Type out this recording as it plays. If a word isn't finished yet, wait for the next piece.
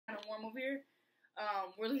mom over here.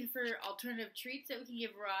 We're looking for alternative treats that we can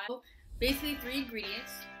give Rye. Basically 3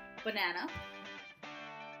 ingredients: banana,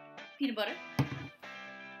 peanut butter,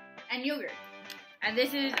 and yogurt. And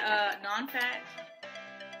this is non-fat,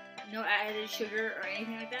 no added sugar or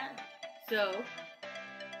anything like that. So,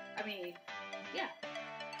 I mean, yeah.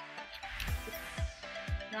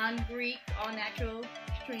 Non-Greek, all-natural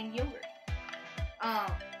strained yogurt.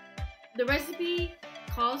 The recipe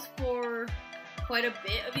calls for quite a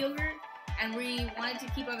bit of yogurt, and we wanted to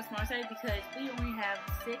keep on the small side because we only have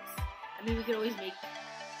 6. I mean, we could always make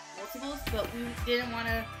multiples, but we didn't want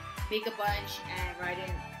to make a bunch and Rye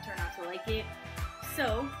didn't turn out to like it.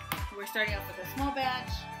 So, we're starting off with a small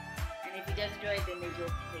batch, and if he does enjoy it, then maybe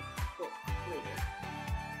we'll make both later.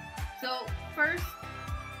 So, first,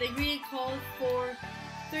 the ingredient calls for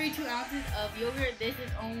 32 ounces of yogurt. This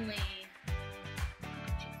is only,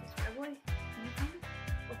 check this right, boy. Can you find it?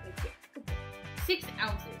 Okay, yeah, good boy. 6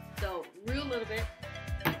 ounces, so real little bit.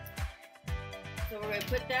 So we're going to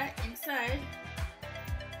put that inside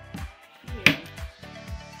here.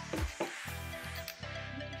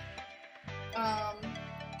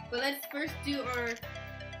 But let's first do our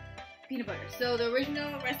peanut butter. So the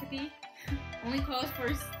original recipe only calls for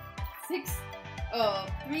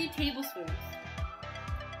 3 tablespoons.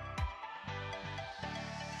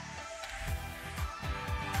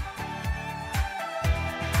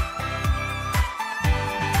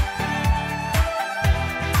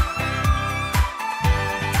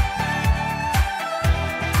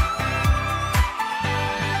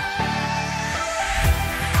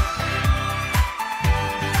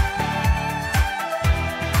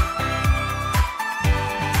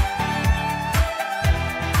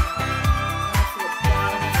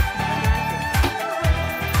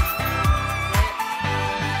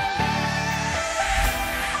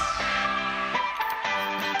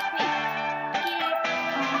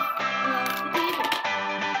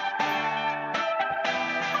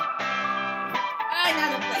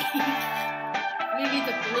 Maybe it's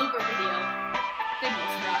a blooper video.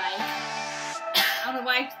 Goodness, Rye. I don't know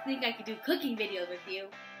why I think I could do cooking videos with you.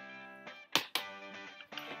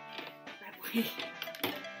 Wait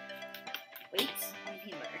on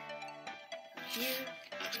peanut butter. Come here.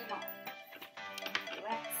 Come on.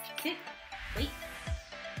 Relax. Sit. Wait.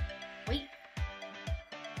 Wait.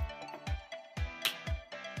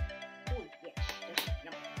 Oh, yes.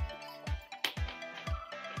 Yum.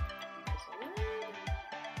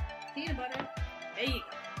 Peanut butter. There you go.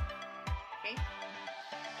 Okay?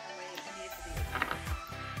 I'm ready to do this.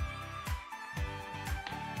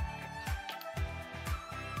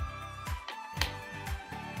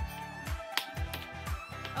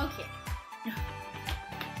 Okay.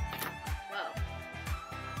 Well.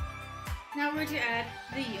 Now we're going to add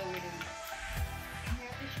the yogurt in. And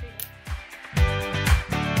have this straight up.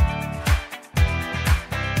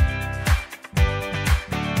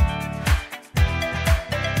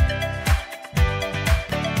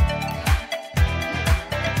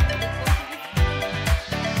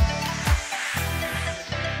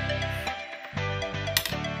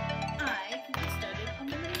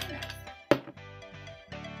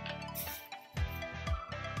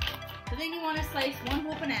 So then you want to slice 1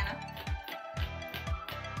 whole banana.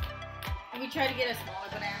 And we try to get a smaller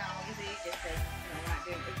banana, obviously, just because we're not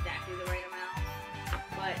doing exactly the right amount.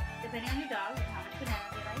 But depending on your dog and how much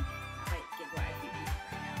banana they like, I might give Rye a few pieces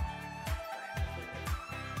right now.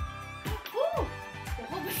 Ooh! The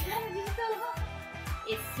whole banana just fell off.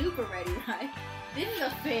 It's super ready, Rye. This is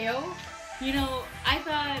a fail. You know, I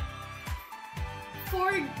thought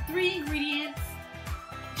 3 ingredients,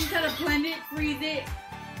 just gotta blend it, freeze it.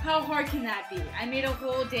 How hard can that be? I made a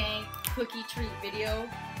whole dang cookie treat video.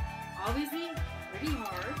 Obviously, pretty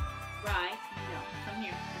hard. Rye, no, come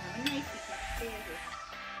here. I have a knife. You can't stay here.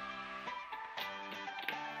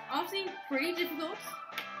 Obviously, pretty difficult.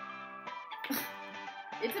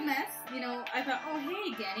 It's a mess. You know, I thought, oh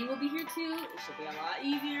hey, Danny will be here too. It should be a lot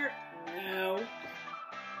easier. No.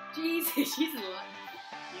 Jesus, she's a lot.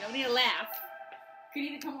 You don't need to laugh. Could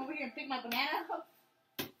either come over here and pick my banana up.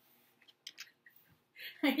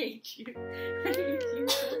 I hate you. I hate you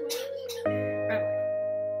so much. Bye-bye.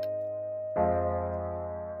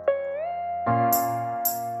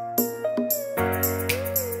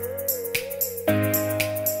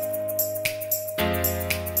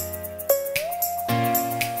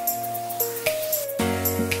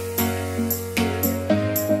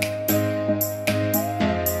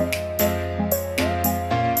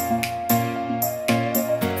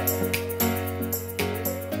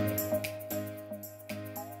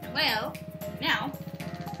 Well, now,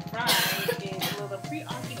 Rye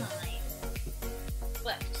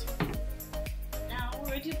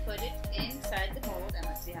put it inside the mold and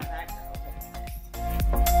let's see how that goes.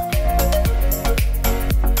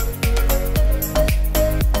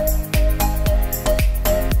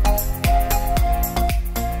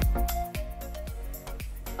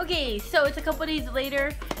 Okay, so it's a couple days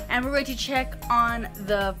later and we're going to check on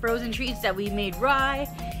the frozen treats that we made Rye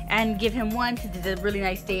and give him one since it's a really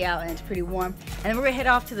nice day out and it's pretty warm. And then we're gonna head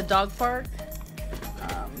off to the dog park.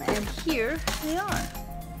 And here they are.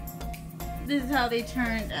 This is how they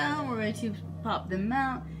turned out. We're ready to pop them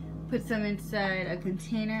out, put some inside a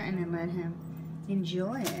container, and then let him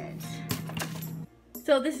enjoy it.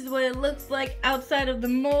 So this is what it looks like outside of the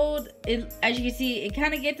mold. As you can see, it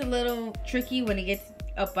kind of gets a little tricky when it gets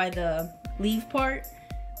up by the leaf part,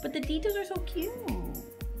 but the details are so cute.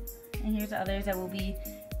 And here's the others that will be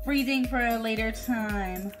freezing for a later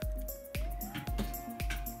time.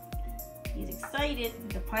 He's excited.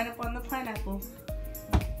 The pineapple on the pineapple.